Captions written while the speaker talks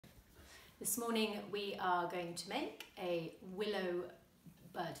This morning we are going to make a willow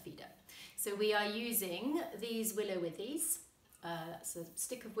bird feeder. So we are using these willow withies, that's a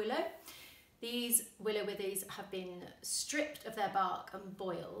stick of willow. These willow withies have been stripped of their bark and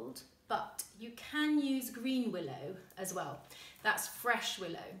boiled, but you can use green willow as well. That's fresh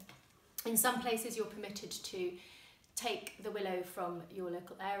willow. In some places you're permitted to take the willow from your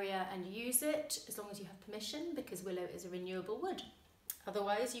local area and use it as long as you have permission, because willow is a renewable wood.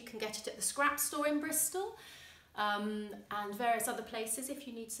 Otherwise you can get it at the scrap store in Bristol and various other places. If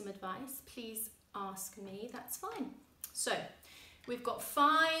you need some advice, please ask me, that's fine. So we've got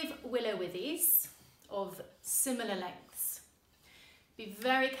 5 willow withies of similar lengths. Be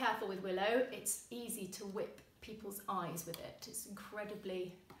very careful with willow, it's easy to whip people's eyes with it. It's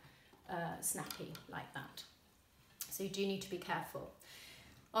incredibly snappy like that. So you do need to be careful.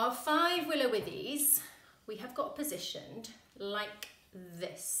 Our 5 willow withies we have got positioned like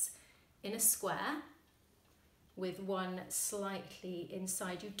this in a square with one slightly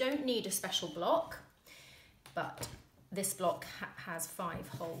inside. You don't need a special block, but this block has 5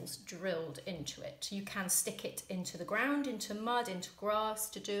 holes drilled into it. You can stick it into the ground, into mud, into grass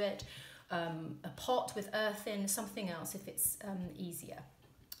to do it, a pot with earth in, something else if it's easier.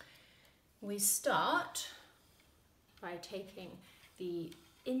 We start by taking the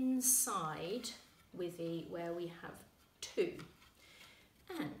inside withy where we have 2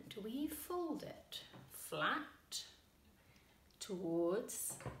 and we fold it flat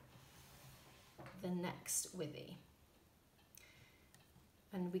towards the next withy.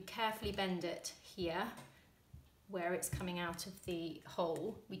 And we carefully bend it here where it's coming out of the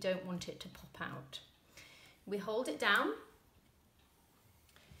hole. We don't want it to pop out. We hold it down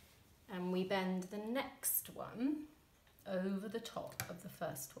and we bend the next one over the top of the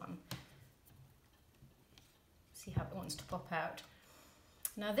first one. See how it wants to pop out.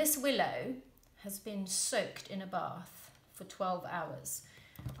 Now this willow has been soaked in a bath for 12 hours.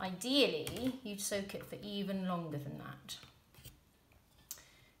 Ideally, you'd soak it for even longer than that,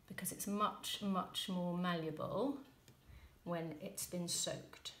 because it's much, much more malleable when it's been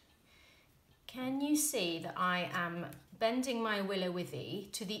soaked. Can you see that I am bending my willow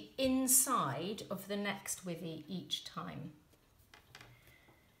withy to the inside of the next withy each time?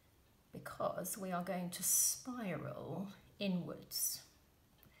 Because we are going to spiral inwards.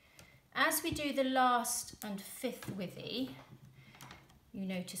 As we do the last and 5th withy, you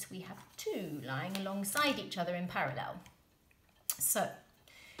notice we have 2 lying alongside each other in parallel. So,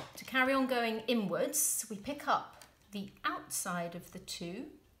 to carry on going inwards, we pick up the outside of the 2,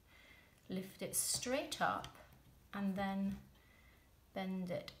 lift it straight up, and then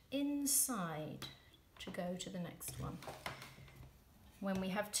bend it inside to go to the next one. When we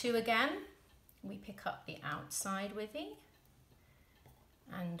have 2 again, we pick up the outside withy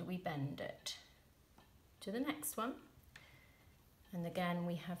and we bend it to the next one. And again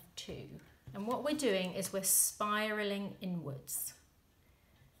we have 2. And what we're doing is we're spiraling inwards.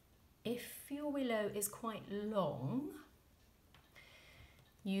 If your willow is quite long,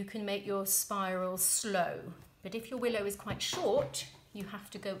 you can make your spiral slow. But if your willow is quite short, you have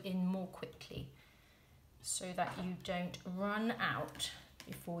to go in more quickly so that you don't run out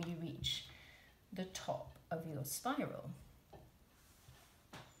before you reach the top of your spiral.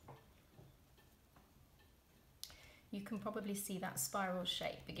 You can probably see that spiral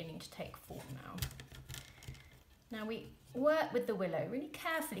shape beginning to take form now. Now we work with the willow really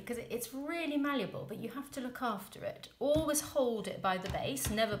carefully because it's really malleable, but you have to look after it. Always hold it by the base,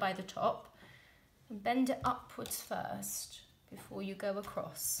 never by the top, and bend it upwards first before you go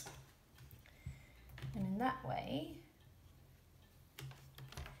across. And in that way,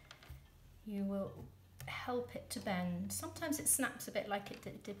 you will help it to bend. Sometimes it snaps a bit like it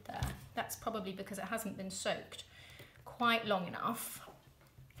did there. That's probably because it hasn't been soaked quite long enough.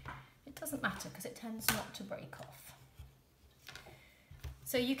 It doesn't matter because it tends not to break off.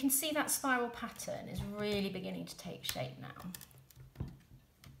 So you can see that spiral pattern is really beginning to take shape now.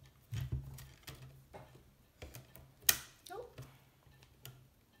 Oh.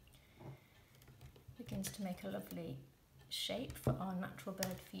 Begins to make a lovely shape for our natural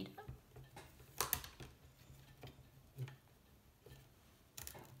bird feeder.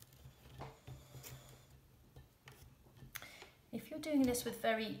 If you're doing this with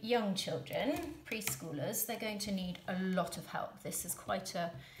very young children, preschoolers, they're going to need a lot of help. This is quite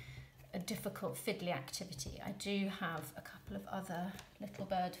a difficult fiddly activity. I do have a couple of other little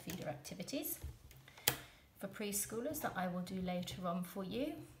bird feeder activities for preschoolers that I will do later on for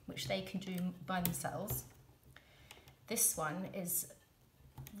you, which they can do by themselves. This one is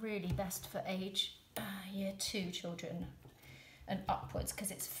really best for age year 2 children and upwards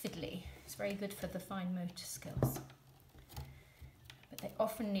because it's fiddly. It's very good for the fine motor skills. But they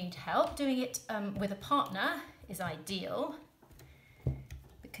often need help. Doing it with a partner is ideal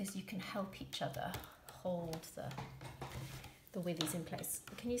because you can help each other hold the withies in place.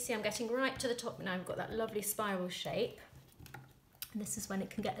 Can you see I'm getting right to the top now? I've got that lovely spiral shape. And this is when it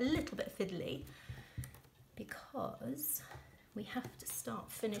can get a little bit fiddly because we have to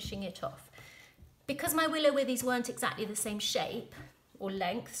start finishing it off. Because my willow withies weren't exactly the same shape, or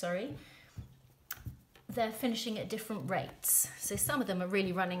length, sorry, they're finishing at different rates. So some of them are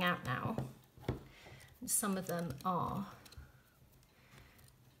really running out now, and some of them are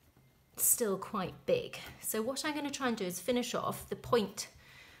still quite big. So what I'm going to try and do is finish off the point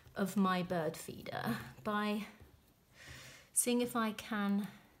of my bird feeder by seeing if I can,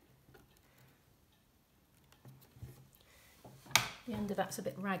 the end of that's a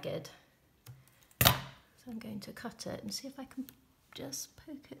bit ragged, so I'm going to cut it and see if I can just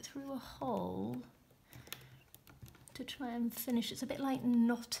poke it through a hole to try and finish. It's a bit like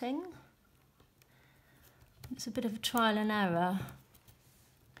knotting. It's a bit of a trial and error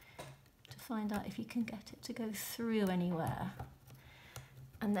to find out if you can get it to go through anywhere.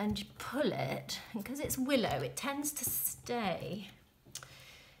 And then you pull it, and because it's willow, it tends to stay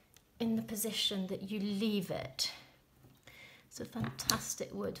in the position that you leave it. It's a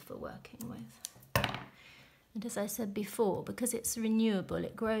fantastic wood for working with. And as I said before, because it's renewable,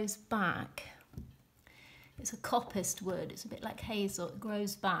 it grows back. It's a coppiced wood, it's a bit like hazel, it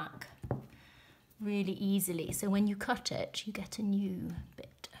grows back really easily. So when you cut it, you get a new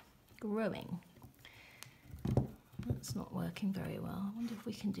bit growing. That's not working very well. I wonder if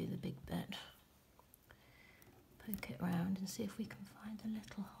we can do the big bit. Poke it round and see if we can find a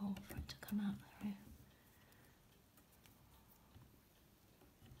little hole for it to come out through.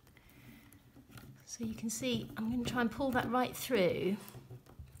 So you can see, I'm going to try and pull that right through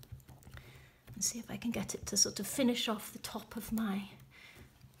and see if I can get it to sort of finish off the top of my,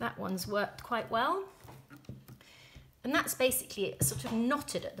 that one's worked quite well. And that's basically sort of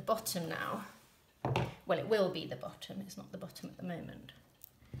knotted at the bottom now. Well, it will be the bottom, it's not the bottom at the moment.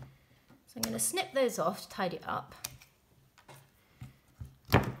 So I'm going to snip those off to tidy it up.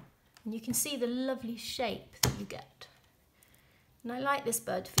 And you can see the lovely shape that you get. And I like this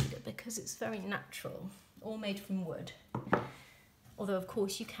bird feeder because it's very natural, all made from wood. Although, of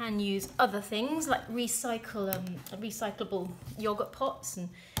course, you can use other things like recyclable yogurt pots and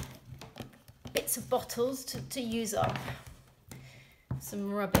bits of bottles to use up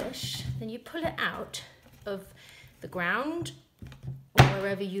some rubbish. Then you pull it out of the ground or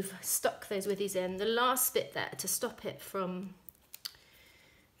wherever you've stuck those withies in. The last bit there, to stop it from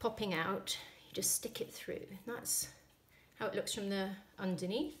popping out, you just stick it through. That's how it looks from the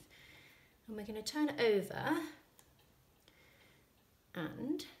underneath. And we're going to turn it over,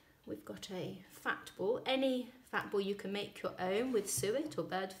 and we've got a fat ball. Any fat ball you can make your own with suet or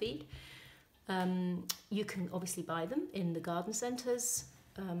bird feed. You can obviously buy them in the garden centres,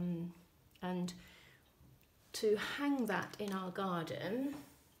 and to hang that in our garden,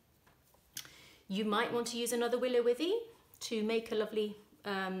 you might want to use another willow withy to make a lovely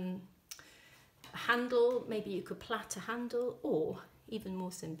handle. Maybe you could plait a handle, or even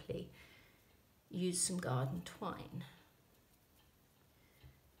more simply use some garden twine,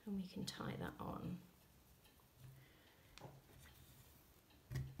 and we can tie that on.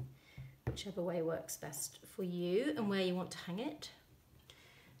 Whichever way works best for you and where you want to hang it.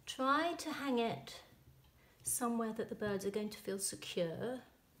 Try to hang it somewhere that the birds are going to feel secure,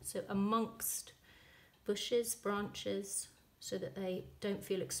 so amongst bushes, branches, so that they don't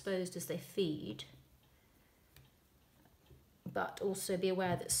feel exposed as they feed, but also be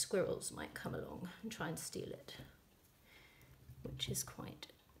aware that squirrels might come along and try and steal it, which is quite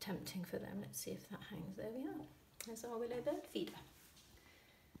tempting for them. Let's see if that hangs. There we are. There's our willow bird feeder.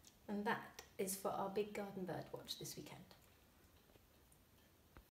 And that is for our Big Garden Birdwatch this weekend.